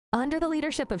Under the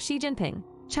leadership of Xi Jinping,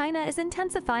 China is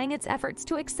intensifying its efforts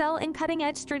to excel in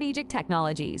cutting-edge strategic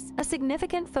technologies. A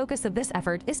significant focus of this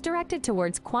effort is directed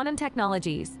towards quantum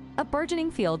technologies, a burgeoning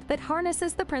field that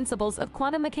harnesses the principles of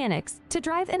quantum mechanics to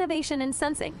drive innovation in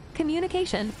sensing,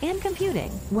 communication, and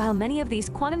computing. While many of these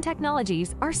quantum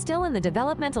technologies are still in the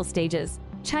developmental stages,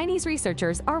 Chinese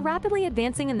researchers are rapidly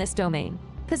advancing in this domain,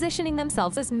 positioning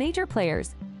themselves as major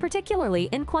players, particularly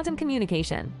in quantum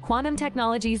communication. Quantum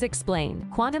technologies explain.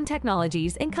 Quantum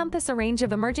technologies encompass a range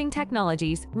of emerging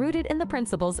technologies rooted in the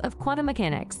principles of quantum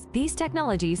mechanics. These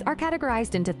technologies are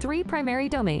categorized into three primary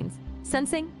domains: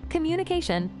 sensing,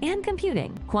 communication, and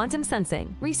computing. Quantum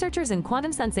sensing. Researchers in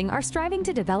quantum sensing are striving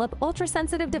to develop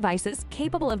ultra-sensitive devices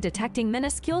capable of detecting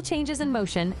minuscule changes in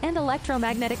motion and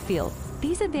electromagnetic fields.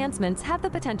 These advancements have the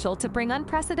potential to bring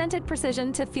unprecedented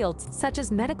precision to fields such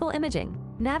as medical imaging,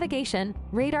 navigation,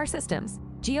 radar systems,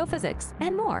 geophysics,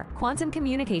 and more. Quantum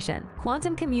communication.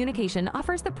 Quantum communication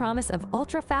offers the promise of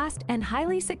ultra-fast and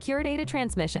highly secure data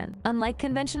transmission. Unlike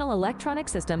conventional electronic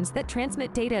systems that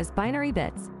transmit data as binary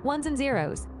bits, ones and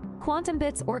zeros, quantum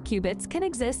bits or qubits can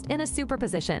exist in a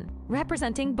superposition,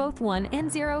 representing both 1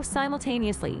 and 0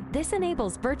 simultaneously. This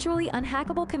enables virtually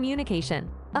unhackable communication,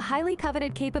 a highly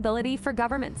coveted capability for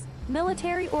governments,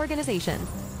 military organizations,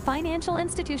 financial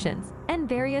institutions, and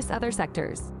various other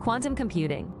sectors. Quantum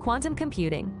computing. Quantum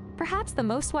computing, perhaps the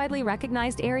most widely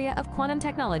recognized area of quantum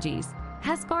technologies,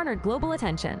 has garnered global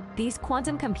attention. These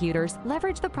quantum computers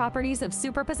leverage the properties of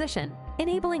superposition,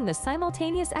 enabling the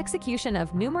simultaneous execution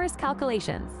of numerous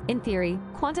calculations. In theory,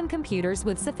 quantum computers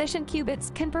with sufficient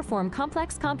qubits can perform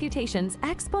complex computations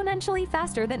exponentially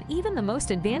faster than even the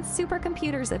most advanced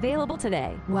supercomputers available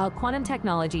today. While quantum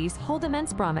technologies hold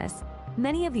immense promise,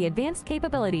 many of the advanced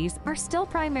capabilities are still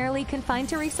primarily confined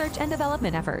to research and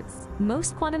development efforts.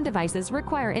 Most quantum devices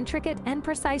require intricate and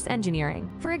precise engineering.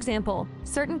 For example,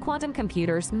 certain quantum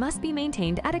computers must be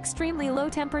maintained at extremely low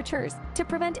temperatures to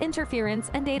prevent interference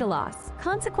and data loss.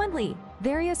 Consequently,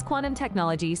 various quantum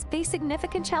technologies face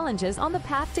significant challenges on the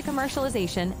path to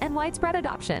commercialization and widespread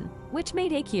adoption, which may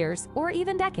take years or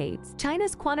even decades.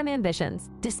 China's quantum ambitions.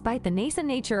 Despite the nascent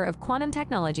nature of quantum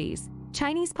technologies,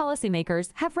 Chinese policymakers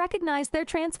have recognized their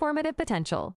transformative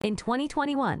potential. In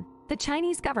 2021, the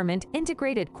Chinese government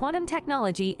integrated quantum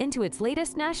technology into its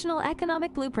latest national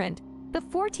economic blueprint, the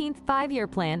 14th Five-Year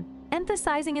Plan,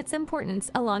 emphasizing its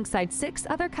importance alongside 6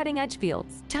 other cutting-edge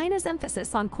fields. China's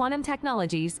emphasis on quantum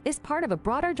technologies is part of a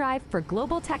broader drive for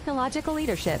global technological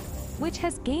leadership, which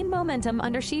has gained momentum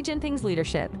under Xi Jinping's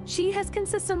leadership. Xi has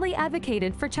consistently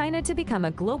advocated for China to become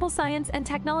a global science and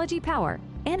technology power,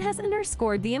 and has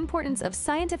underscored the importance of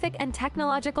scientific and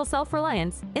technological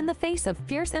self-reliance in the face of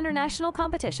fierce international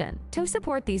competition. To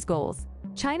support these goals,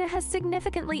 China has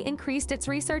significantly increased its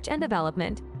research and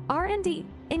development (R&D)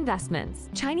 investments.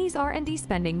 Chinese R&D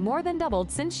spending more than doubled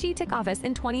since Xi took office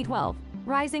in 2012,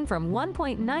 rising from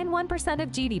 1.91% of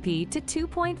GDP to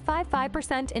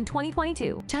 2.55% in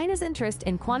 2022. China's interest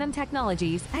in quantum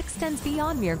technologies extends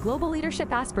beyond mere global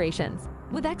leadership aspirations,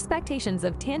 with expectations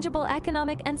of tangible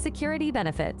economic and security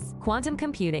benefits. Quantum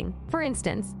computing, for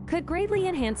instance, could greatly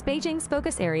enhance Beijing's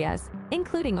focus areas,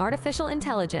 including artificial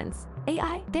intelligence,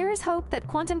 AI. There is hope that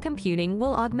quantum computing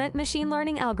will augment machine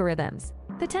learning algorithms,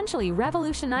 potentially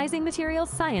revolutionizing materials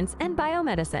science and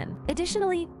biomedicine.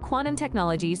 Additionally, quantum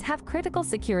technologies have critical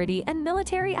security and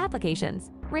military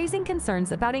applications, raising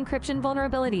concerns about encryption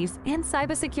vulnerabilities and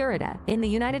cybersecurity. In the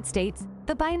United States,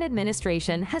 the Biden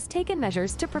administration has taken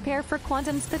measures to prepare for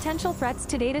quantum's potential threats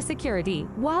to data security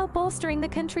while bolstering the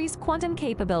country's quantum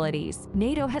capabilities.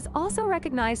 NATO has also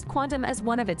recognized quantum as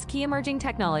one of its key emerging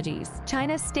technologies.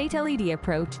 China's state-led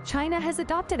approach. China has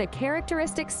adopted a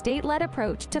characteristic state-led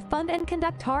approach to fund and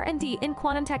conduct R&D in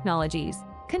quantum technologies,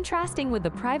 contrasting with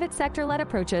the private sector-led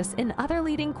approaches in other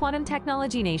leading quantum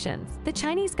technology nations. The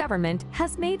Chinese government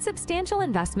has made substantial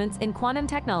investments in quantum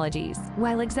technologies.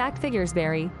 While exact figures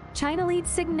vary, China leads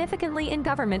significantly in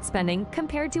government spending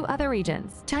compared to other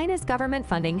regions. China's government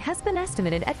funding has been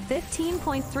estimated at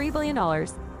 $15.3 billion,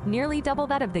 nearly double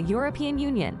that of the European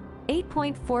Union,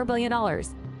 $8.4 billion,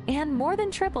 and more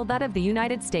than triple that of the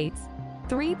United States,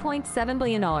 $3.7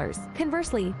 billion.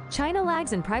 Conversely, China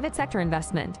lags in private sector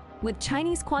investment, with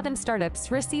Chinese quantum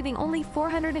startups receiving only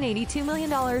 $482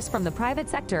 million from the private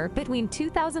sector between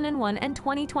 2001 and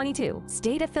 2022.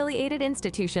 State-affiliated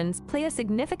institutions play a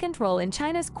significant role in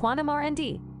China's quantum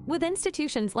R&D, with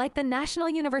institutions like the National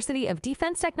University of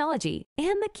Defense Technology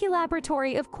and the Key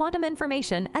Laboratory of Quantum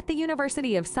Information at the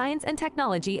University of Science and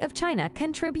Technology of China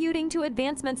contributing to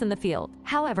advancements in the field.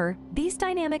 However, these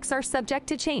dynamics are subject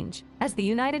to change, as the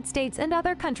United States and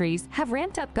other countries have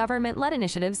ramped up government-led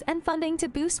initiatives and funding to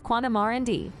boost quantum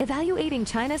R&D. Evaluating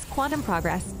China's quantum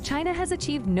progress, China has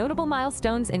achieved notable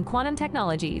milestones in quantum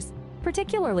technologies,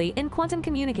 particularly in quantum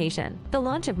communication. The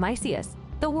launch of MICEUS,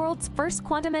 the world's first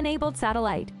quantum-enabled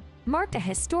satellite, marked a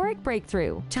historic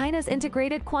breakthrough. China's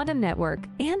integrated quantum network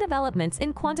and developments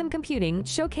in quantum computing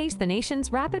showcase the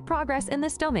nation's rapid progress in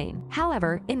this domain.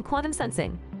 However, in quantum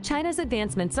sensing, China's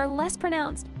advancements are less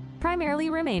pronounced, primarily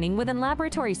remaining within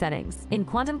laboratory settings. In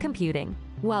quantum computing,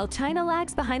 while China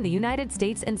lags behind the United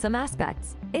States in some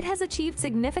aspects, it has achieved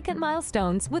significant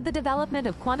milestones with the development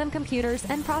of quantum computers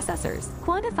and processors.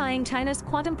 Quantifying China's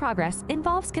quantum progress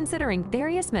involves considering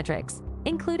various metrics,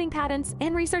 including patents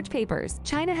and research papers.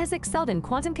 China has excelled in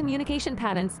quantum communication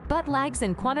patents but lags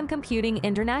in quantum computing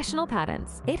international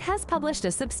patents. It has published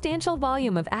a substantial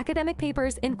volume of academic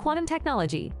papers in quantum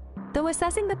technology, though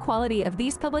assessing the quality of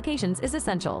these publications is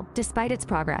essential. Despite its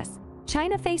progress,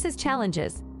 China faces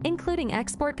challenges, including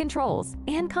export controls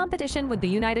and competition with the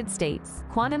United States.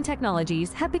 Quantum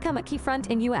technologies have become a key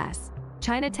front in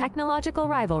U.S.-China technological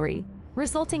rivalry,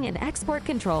 resulting in export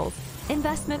controls,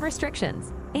 investment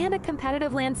restrictions, and a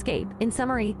competitive landscape. In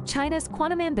summary, China's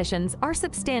quantum ambitions are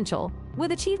substantial,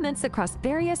 with achievements across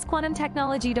various quantum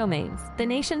technology domains. The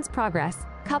nation's progress,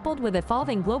 coupled with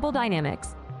evolving global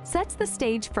dynamics, sets the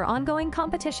stage for ongoing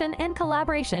competition and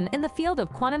collaboration in the field of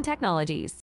quantum technologies.